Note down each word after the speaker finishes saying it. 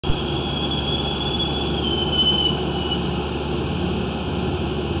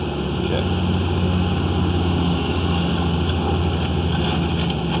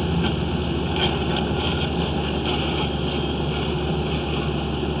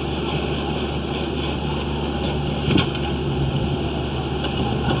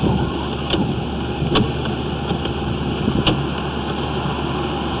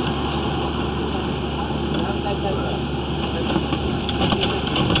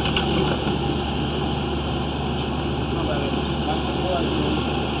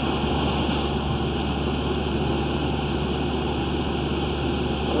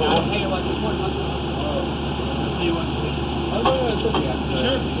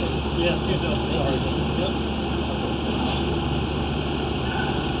Okay,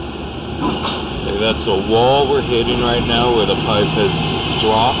 that's a wall we're hitting right now where the pipe has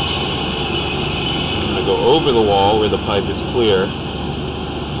dropped. I'm going to go over the wall where the pipe is clear.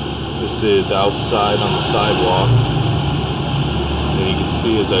 This is outside on the sidewalk. And you can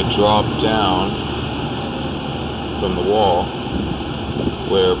see as I drop down from the wall,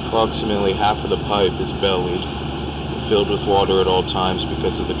 where approximately half of the pipe is bellied, filled with water at all times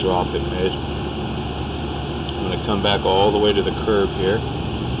because of the drop it made. I'm going to come back all the way to the curb here.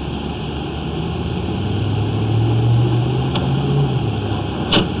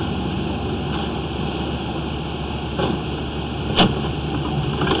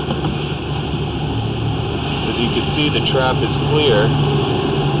 As you can see, the trap is clear,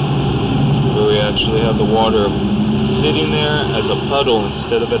 where we actually have the water sitting there as a puddle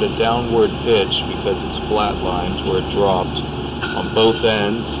instead of at a downward pitch because it's flat-lined where it dropped on both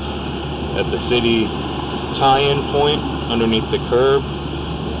ends at the city tie-in point underneath the curb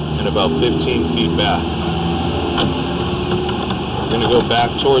and about 15 feet back. We're going to go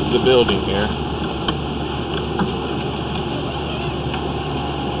back towards the building here.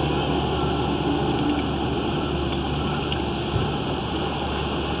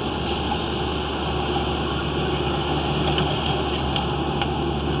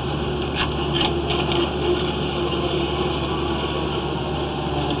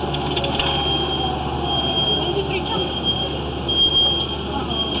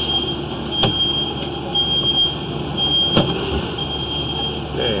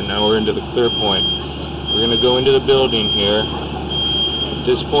 Okay, now we're into the clear point. We're going to go into the building here. At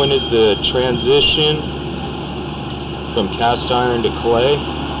this point is the transition from cast iron to clay,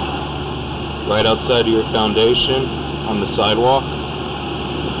 right outside of your foundation on the sidewalk.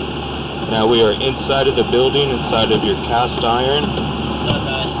 Now we are inside of the building, inside of your cast iron.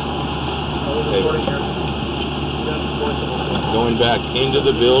 Okay. Going back into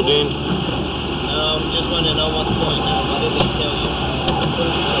the building. Just want to know what's going on. What did they tell you?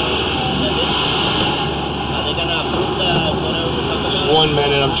 Are they gonna approve whatever we're talking about? 1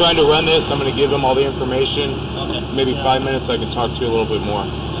 minute. I'm trying to run this. I'm going to give them all the information. Okay. Maybe 5 minutes I can talk to you a little bit more.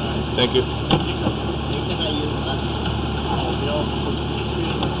 Thank you.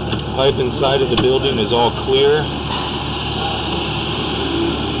 Pipe inside of the building is all clear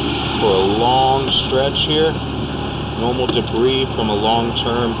for a long stretch here. Normal debris from a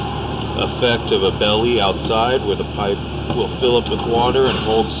long-term effect of a belly outside where the pipe will fill up with water and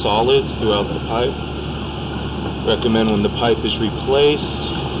hold solids throughout the pipe. Recommend when the pipe is replaced,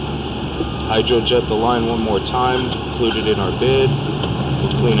 hydrojet the line one more time, included in our bid, to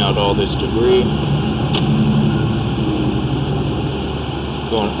clean out all this debris.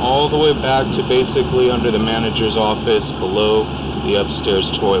 Going all the way back to basically under the manager's office below the upstairs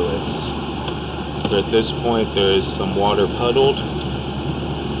toilets. Where at this point there is some water puddled,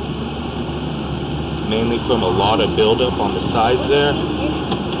 mainly from a lot of buildup on the sides there,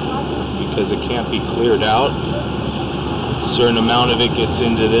 because it can't be cleared out. A certain amount of it gets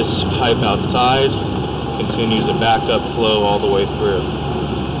into this pipe outside, continues a backup flow all the way through.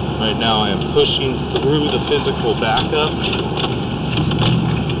 Right now I am pushing through the physical backup.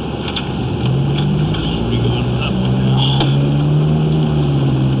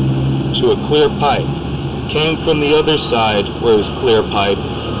 To a clear pipe. Came from the other side where it was clear pipe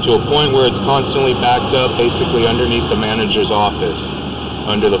to a point where it's constantly backed up basically underneath the manager's office,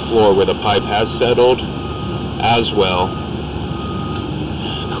 under the floor where the pipe has settled as well.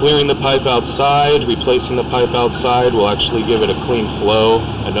 Clearing the pipe outside, replacing the pipe outside will actually give it a clean flow.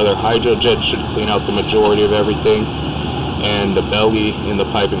 Another hydrojet should clean out the majority of everything, and the belly in the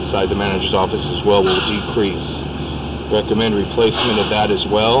pipe inside the manager's office as well will decrease. Recommend replacement of that as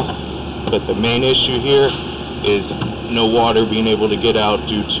well. But the main issue here is no water being able to get out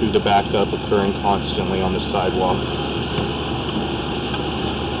due to the backup occurring constantly on the sidewalk.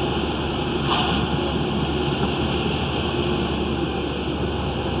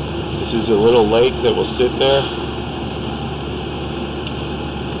 This is a little lake that will sit there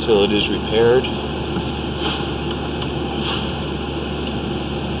until it is repaired.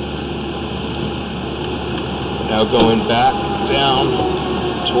 Now going back down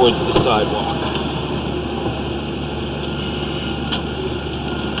towards the sidewalk.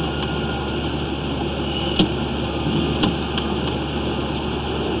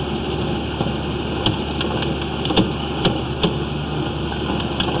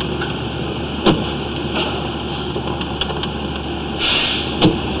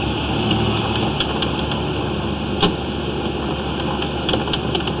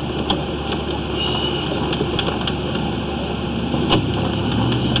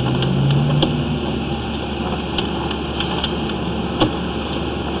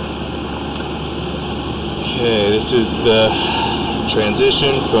 is the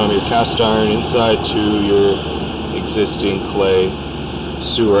transition from your cast iron inside to your existing clay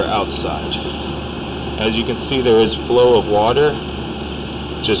sewer outside. As you can see, there is flow of water.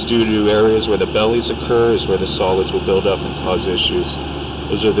 Just due to areas where the bellies occur is where the solids will build up and cause issues.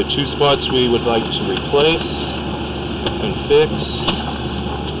 Those are the two spots we would like to replace and fix.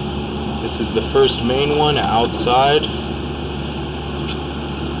 This is the first main one outside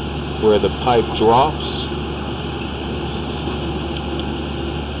where the pipe drops.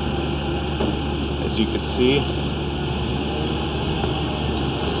 As you can see,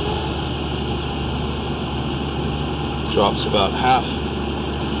 drops about half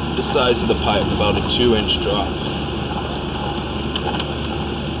the size of the pipe, about a 2-inch drop.